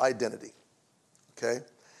traditional identity, okay?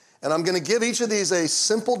 And I'm going to give each of these a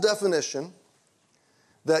simple definition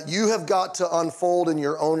that you have got to unfold in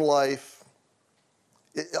your own life.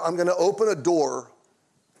 I'm going to open a door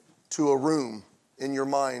to a room in your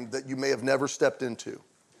mind that you may have never stepped into,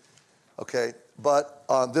 okay? But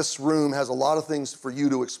this room has a lot of things for you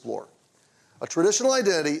to explore. A traditional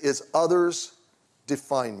identity is others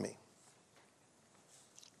define me,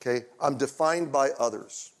 okay? I'm defined by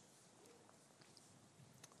others.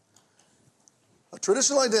 A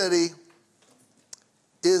traditional identity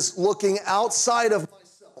is looking outside of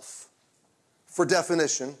myself for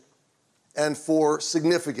definition and for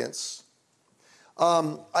significance.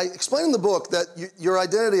 I explain in the book that your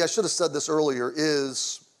identity, I should have said this earlier,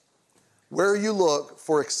 is where you look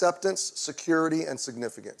for acceptance, security, and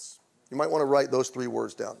significance. You might want to write those 3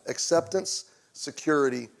 words down. Acceptance,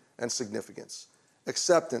 security, and significance.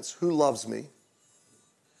 Acceptance, who loves me?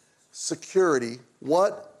 Security,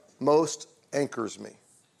 what most anchors me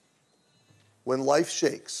when life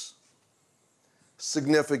shakes?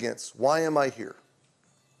 Significance, why am I here?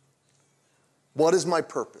 What is my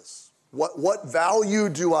purpose? What value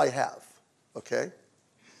do I have? Okay?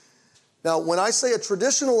 Now, when I say a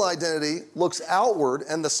traditional identity looks outward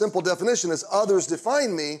and the simple definition is others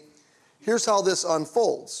define me, here's how this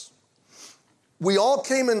unfolds. we all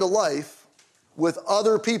came into life with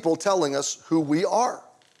other people telling us who we are.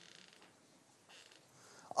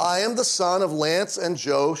 I am the son of Lance and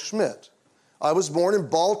Joe Schmidt. I was born in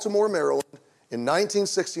Baltimore, Maryland in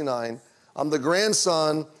 1969. I'm the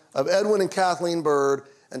grandson of Edwin and Kathleen Bird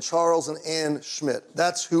and Charles and Ann Schmidt.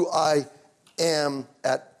 That's who I am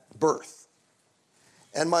at birth.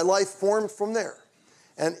 And my life formed from there.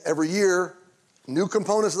 And every year, new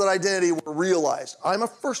components of that identity were realized. I'm a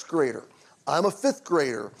first grader. I'm a fifth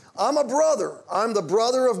grader. I'm a brother. I'm the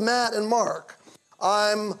brother of Matt and Mark.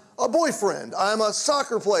 I'm a boyfriend. I'm a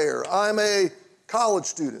soccer player. I'm a college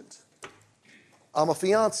student. I'm a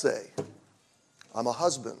fiance. I'm a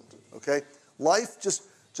husband, okay? Life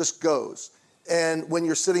just goes. And when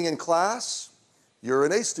you're sitting in class, you're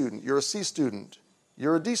an A student, you're a C student,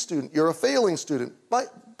 you're a D student, you're a failing student.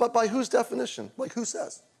 But by whose definition? Like who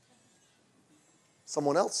says?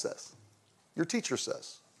 Someone else says. Your teacher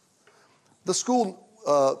says. The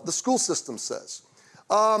school system says.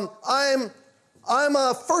 I'm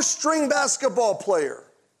a first string basketball player.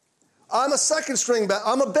 I'm a second string,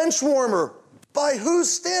 I'm a bench warmer. By whose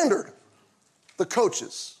standard? The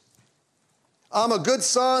coaches. I'm a good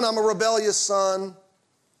son, I'm a rebellious son.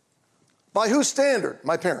 By whose standard?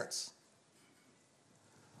 My parents.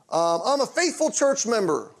 I'm a faithful church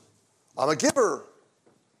member. I'm a giver.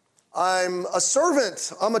 I'm a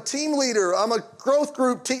servant. I'm a team leader. I'm a growth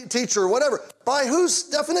group teacher, whatever. By whose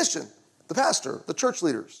definition? The pastor, the church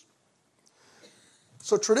leaders.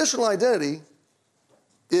 So traditional identity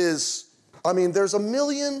is, there's a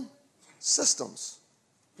million systems,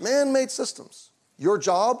 man-made systems. Your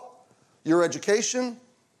job, your education.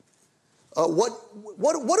 What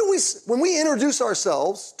do we, when we introduce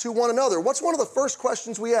ourselves to one another, what's one of the first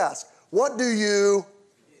questions we ask? What do you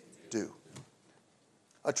do?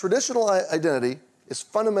 A traditional identity is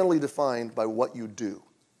fundamentally defined by what you do.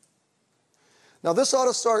 Now, this ought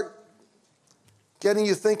to start getting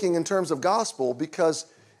you thinking in terms of gospel, because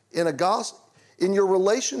in your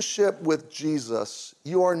relationship with Jesus,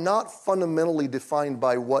 you are not fundamentally defined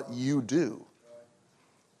by what you do.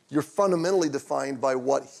 You're fundamentally defined by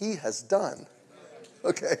what he has done.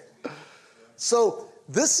 Okay? So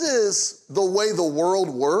this is the way the world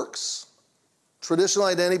works, traditional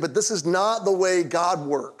identity, but this is not the way God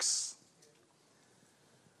works.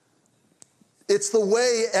 It's the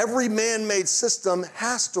way every man-made system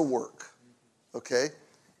has to work. Okay?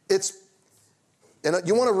 And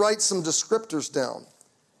you want to write some descriptors down.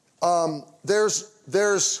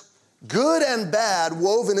 There's good and bad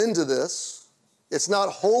woven into this. It's not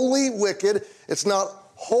wholly wicked. It's not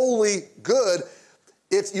wholly good.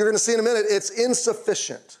 You're going to see in a minute, it's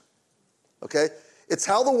insufficient. Okay? It's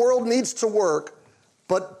how the world needs to work,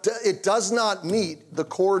 but it does not meet the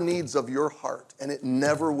core needs of your heart, and it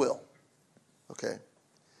never will. Okay?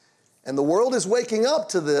 And the world is waking up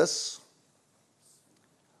to this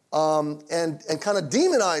and kind of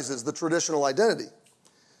demonizes the traditional identity.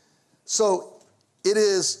 So it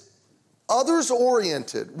is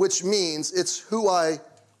others-oriented, which means it's who I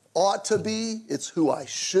ought to be, it's who I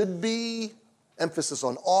should be, emphasis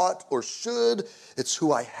on ought or should, it's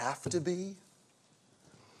who I have to be,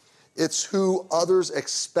 it's who others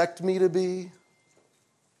expect me to be.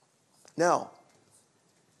 Now,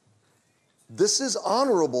 this is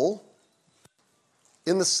honorable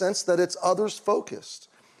in the sense that it's others-focused,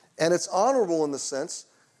 and it's honorable in the sense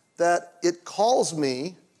that it calls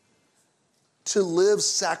me to live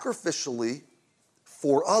sacrificially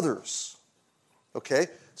for others, okay?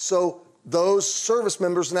 So those service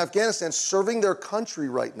members in Afghanistan serving their country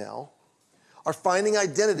right now are finding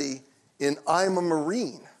identity in I'm a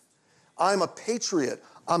Marine, I'm a patriot,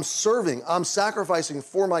 I'm serving, I'm sacrificing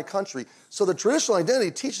for my country. So the traditional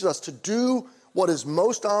identity teaches us to do what is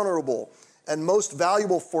most honorable and most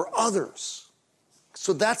valuable for others.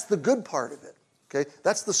 So that's the good part of it, okay?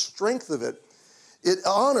 That's the strength of it. It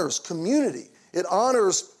honors community. It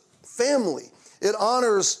honors family. It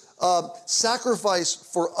honors sacrifice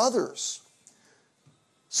for others.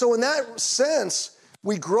 So in that sense,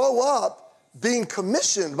 we grow up being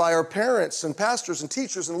commissioned by our parents and pastors and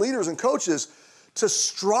teachers and leaders and coaches to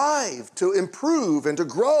strive, to improve and to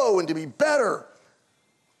grow and to be better,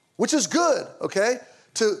 which is good, okay?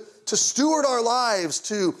 To steward our lives,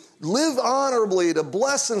 to live honorably, to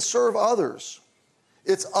bless and serve others.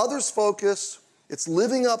 It's others-focused. It's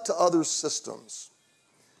living up to others' systems.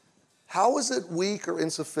 How is it weak or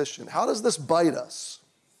insufficient? How does this bite us?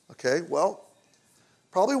 Okay, well,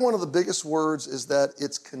 probably one of the biggest words is that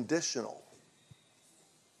it's conditional.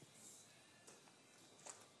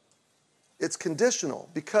 It's conditional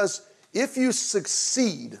because if you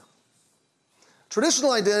succeed,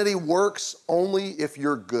 traditional identity works only if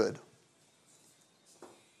you're good.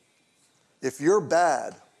 If you're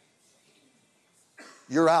bad,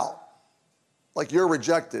 you're out. Like you're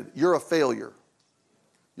rejected. You're a failure.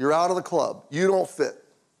 You're out of the club. You don't fit.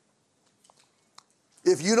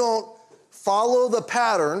 If you don't follow the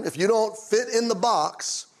pattern, if you don't fit in the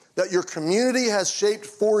box that your community has shaped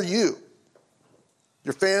for you,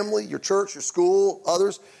 your family, your church, your school,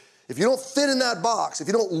 others, if you don't fit in that box, if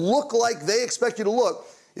you don't look like they expect you to look,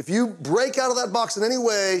 if you break out of that box in any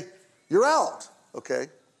way, you're out, okay?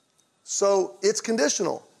 So it's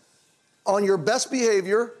conditional. On your best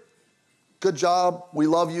behavior, good job, we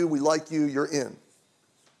love you, we like you, you're in.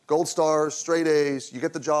 Gold stars, straight A's, you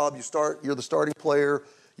get the job, you start, you're the starting player,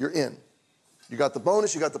 you're in. You got the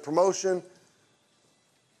bonus, you got the promotion.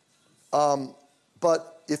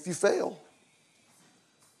 But if you fail,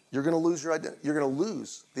 you're going to lose your identity. You're going to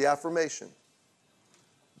lose the affirmation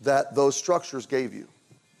that those structures gave you,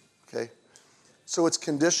 okay? So it's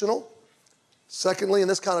conditional. Secondly, and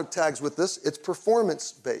this kind of tags with this, it's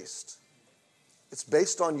performance-based. It's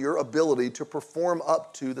based on your ability to perform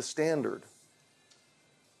up to the standard.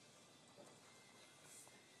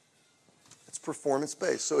 It's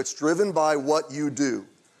performance-based. So it's driven by what you do.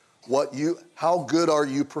 How good are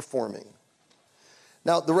you performing?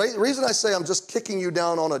 Now, the reason I say I'm just kicking you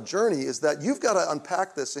down on a journey is that you've got to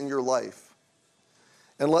unpack this in your life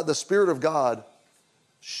and let the Spirit of God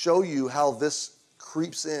show you how this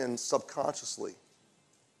creeps in subconsciously,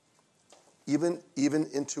 even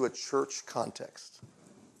into a church context,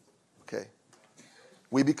 okay?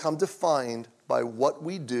 We become defined by what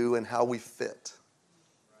we do and how we fit,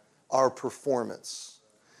 our performance.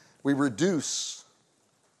 We reduce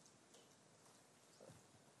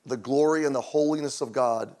the glory and the holiness of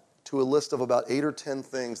God to a list of about 8 or 10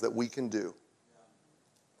 things that we can do.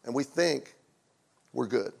 And we think we're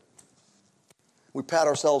good. We pat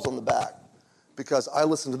ourselves on the back because I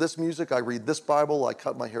listen to this music, I read this Bible, I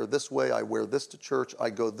cut my hair this way, I wear this to church, I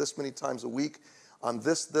go this many times a week, I'm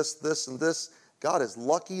this, and this. God is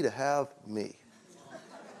lucky to have me.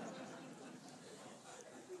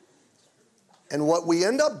 And what we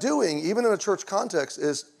end up doing, even in a church context,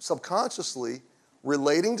 is subconsciously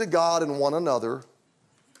relating to God and one another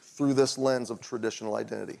through this lens of traditional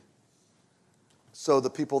identity. So the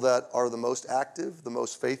people that are the most active, the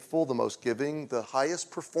most faithful, the most giving, the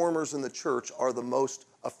highest performers in the church are the most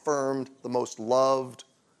affirmed, the most loved,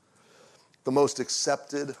 the most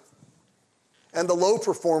accepted. And the low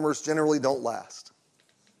performers generally don't last.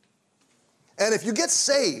 And if you get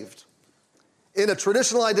saved in a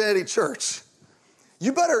traditional identity church,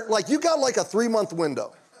 you got a 3-month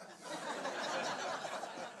window.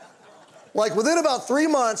 Like within about 3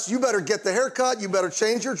 months, you better get the haircut, you better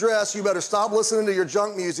change your dress, you better stop listening to your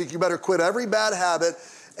junk music, you better quit every bad habit,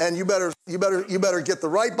 and you better get the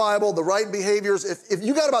right Bible, the right behaviors. If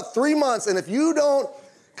you got about 3 months, and if you don't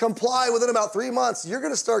comply within about 3 months, you're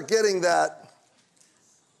going to start getting that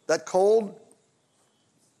cold.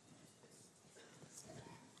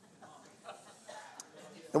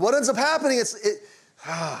 And what ends up happening,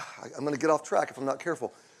 I'm going to get off track if I'm not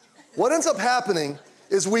careful. What ends up happening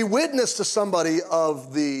is we witness to somebody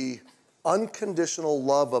of the unconditional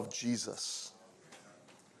love of Jesus.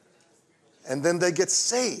 And then they get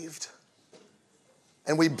saved.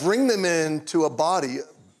 And we bring them into a body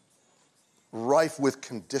rife with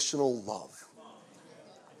conditional love.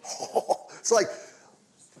 It's like,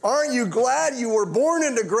 aren't you glad you were born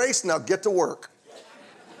into grace? Now get to work.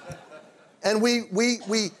 And we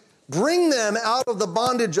bring them out of the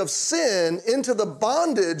bondage of sin into the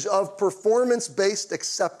bondage of performance-based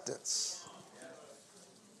acceptance.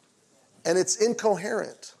 And it's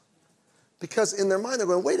incoherent. Because in their mind, they're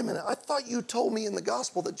going, wait a minute, I thought you told me in the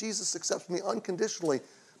gospel that Jesus accepts me unconditionally,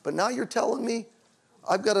 but now you're telling me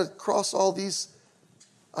I've got to cross all these,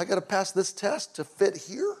 I got to pass this test to fit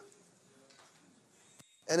here?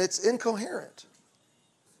 And it's incoherent.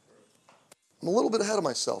 I'm a little bit ahead of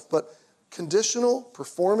myself, but conditional,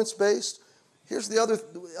 performance-based. Here's the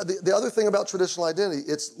other thing about traditional identity.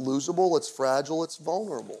 It's losable, it's fragile, it's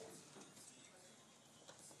vulnerable.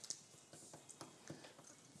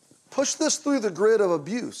 Push this through the grid of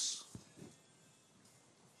abuse.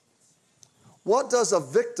 What does a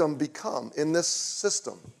victim become in this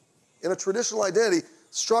system? In a traditional identity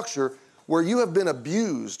structure where you have been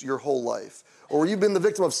abused your whole life, or where you've been the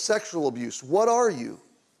victim of sexual abuse, what are you?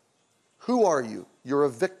 Who are you? You're a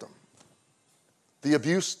victim. The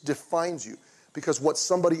abuse defines you because what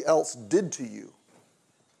somebody else did to you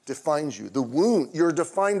defines you. The wound, you're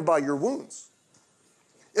defined by your wounds.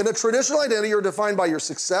 In a traditional identity, you're defined by your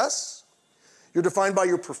success, you're defined by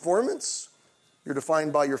your performance, you're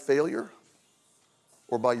defined by your failure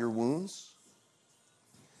or by your wounds.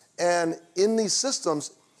 And in these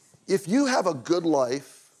systems, if you have a good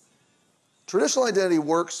life, traditional identity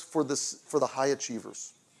works for the high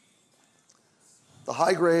achievers. The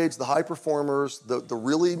high grades, the high performers, the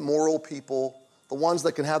really moral people, the ones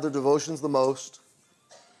that can have their devotions the most.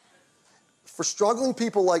 For struggling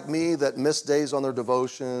people like me that miss days on their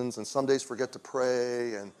devotions and some days forget to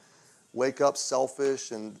pray and wake up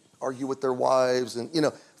selfish and argue with their wives, and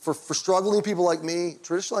for struggling people like me,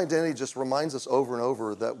 traditional identity just reminds us over and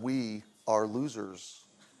over that we are losers.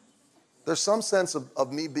 There's some sense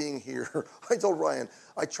of me being here. I told Ryan,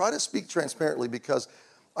 I try to speak transparently because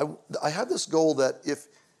I have this goal that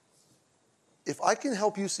if I can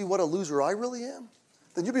help you see what a loser I really am,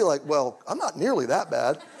 then you'll be like, well, I'm not nearly that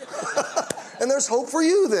bad. And there's hope for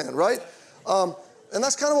you then, right? And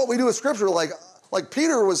that's kind of what we do with Scripture. Like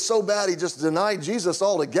Peter was so bad he just denied Jesus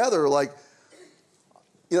altogether.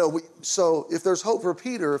 So if there's hope for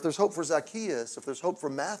Peter, if there's hope for Zacchaeus, if there's hope for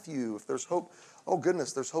Matthew, if there's hope, oh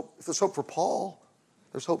goodness, there's hope. If there's hope for Paul,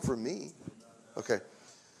 there's hope for me. Okay.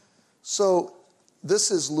 So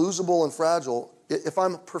this is losable and fragile. If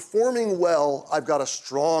I'm performing well, I've got a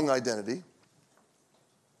strong identity.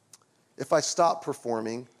 If I stop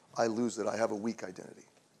performing, I lose it. I have a weak identity.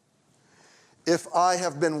 If I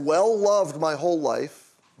have been well loved my whole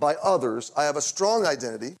life by others, I have a strong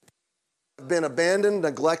identity. If I've been abandoned,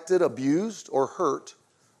 neglected, abused, or hurt,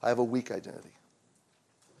 I have a weak identity.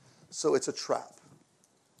 So it's a trap.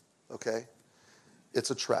 Okay?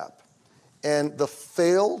 It's a trap. And the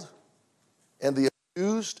failed and the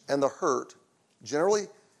abused and the hurt generally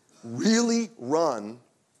really run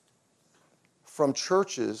from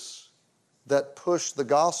churches that push the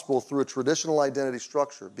gospel through a traditional identity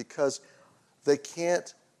structure because they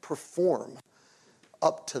can't perform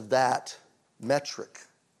up to that metric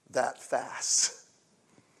that fast.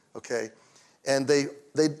 Okay? And they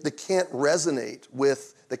can't resonate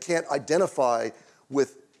with, they can't identify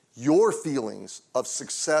with your feelings of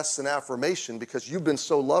success and affirmation because you've been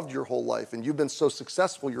so loved your whole life and you've been so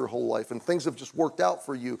successful your whole life and things have just worked out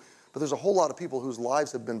for you. But there's a whole lot of people whose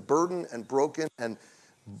lives have been burdened and broken and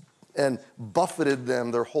buffeted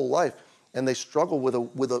them their whole life, and they struggle with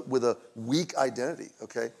a weak identity.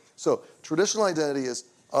 Okay, so traditional identity is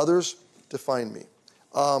others define me.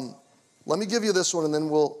 Let me give you this one, and then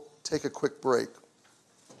we'll take a quick break.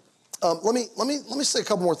 Let me say a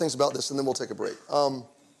couple more things about this, and then we'll take a break.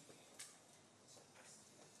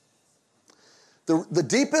 The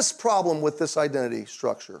deepest problem with this identity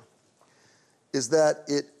structure is that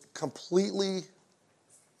it completely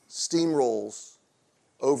steamrolls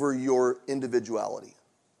over your individuality.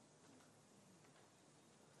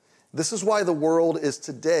 This is why the world is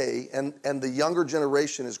today, and the younger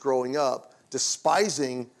generation is growing up,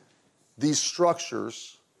 despising these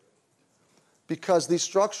structures, because these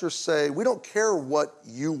structures say, we don't care what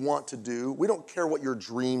you want to do, we don't care what your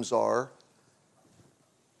dreams are.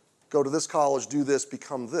 Go to this college, do this,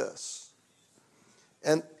 become this.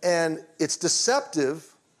 And it's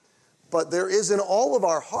deceptive, but there is in all of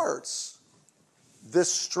our hearts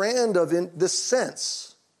this strand of this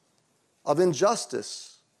sense of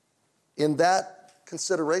injustice in that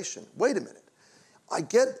consideration. Wait a minute. I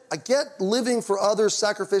get living for others,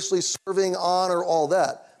 sacrificially serving, honor, all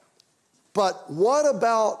that. But what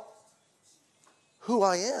about who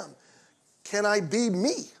I am? Can I be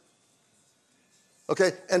me?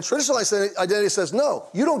 Okay, and traditional identity says, no,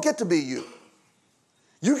 you don't get to be you.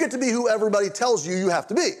 You get to be who everybody tells you have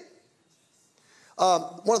to be.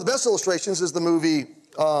 One of the best illustrations is the movie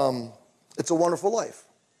It's a Wonderful Life.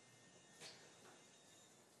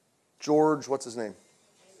 George, what's his name?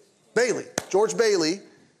 Bailey. George Bailey.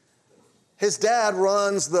 His dad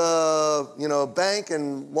runs the bank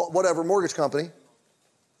and whatever mortgage company,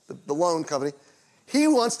 the loan company. He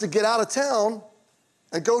wants to get out of town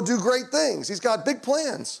and go do great things. He's got big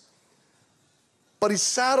plans. But he's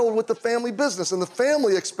saddled with the family business, and the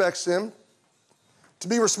family expects him to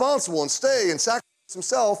be responsible and stay and sacrifice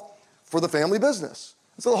himself for the family business.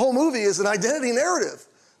 And so the whole movie is an identity narrative.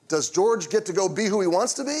 Does George get to go be who he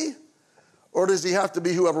wants to be? Or does he have to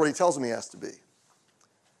be who everybody tells him he has to be?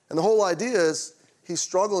 And the whole idea is he's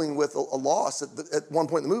struggling with a loss at one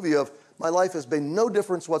point in the movie of, my life has made no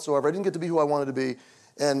difference whatsoever. I didn't get to be who I wanted to be.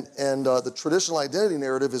 And the traditional identity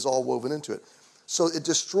narrative is all woven into it. So it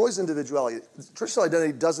destroys individuality. Traditional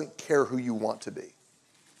identity doesn't care who you want to be.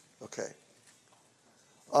 Okay.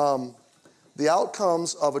 The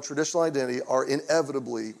outcomes of a traditional identity are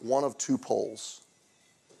inevitably one of two poles.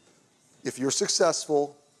 If you're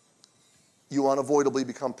successful, you unavoidably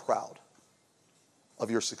become proud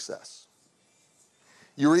of your success.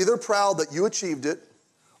 You're either proud that you achieved it,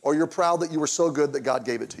 or you're proud that you were so good that God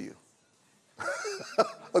gave it to you.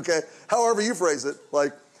 Okay? However you phrase it,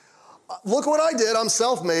 like, look what I did, I'm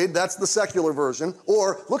self-made, that's the secular version.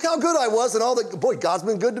 Or, look how good I was and boy, God's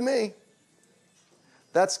been good to me.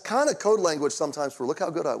 That's kind of code language sometimes for look how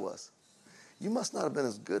good I was. You must not have been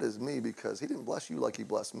as good as me because he didn't bless you like he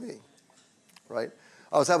blessed me, right?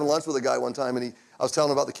 I was having lunch with a guy one time and I was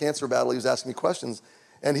telling him about the cancer battle. He was asking me questions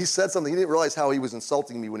and he said something. He didn't realize how he was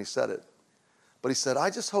insulting me when he said it. But he said, I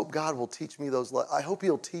just hope God will teach me those. I hope he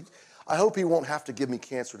won't have to give me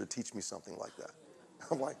cancer to teach me something like that.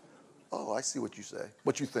 I'm like, oh, I see what you say,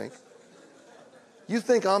 what you think. You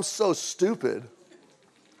think I'm so stupid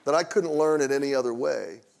that I couldn't learn it any other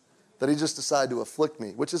way, that he just decided to afflict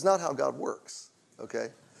me, which is not how God works, okay?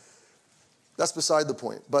 That's beside the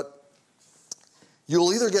point. But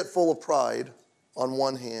you'll either get full of pride on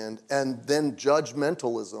one hand and then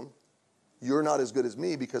judgmentalism. You're not as good as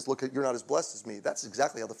me because you're not as blessed as me. That's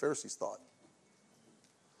exactly how the Pharisees thought.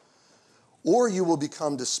 Or you will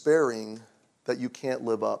become despairing that you can't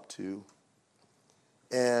live up to,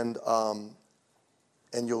 and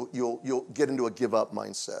you'll get into a give up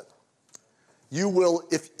mindset. You will,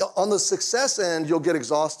 if on the success end, you'll get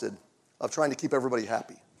exhausted of trying to keep everybody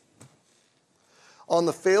happy. On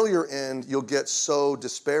the failure end, you'll get so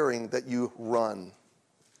despairing that you run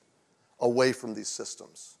away from these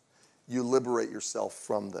systems. You liberate yourself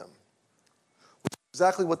from them. Which is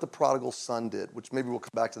exactly what the prodigal son did, which maybe we'll come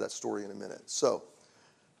back to that story in a minute. So,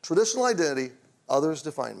 traditional identity, others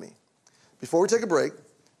define me. Before we take a break,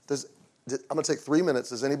 I'm going to take 3 minutes.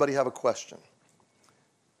 Does anybody have a question?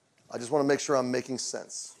 I just want to make sure I'm making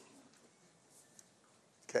sense.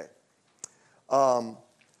 Okay.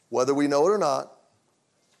 Whether we know it or not,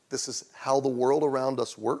 this is how the world around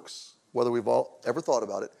us works, whether we've all ever thought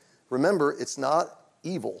about it. Remember, it's not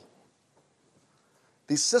evil.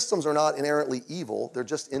 These systems are not inherently evil. They're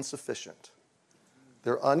just insufficient.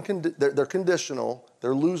 They're conditional.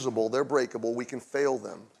 They're losable. They're breakable. We can fail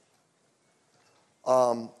them.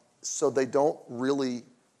 So they don't really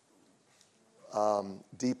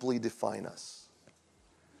deeply define us.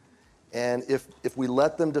 And if we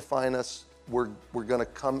let them define us, we're going to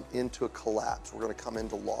come into a collapse. We're going to come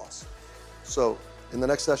into loss. So in the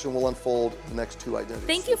next session, we'll unfold the next two identities.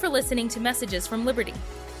 Thank you for listening to Messages from Liberty.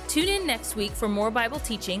 Tune in next week for more Bible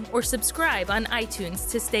teaching or subscribe on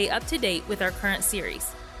iTunes to stay up to date with our current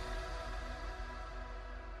series.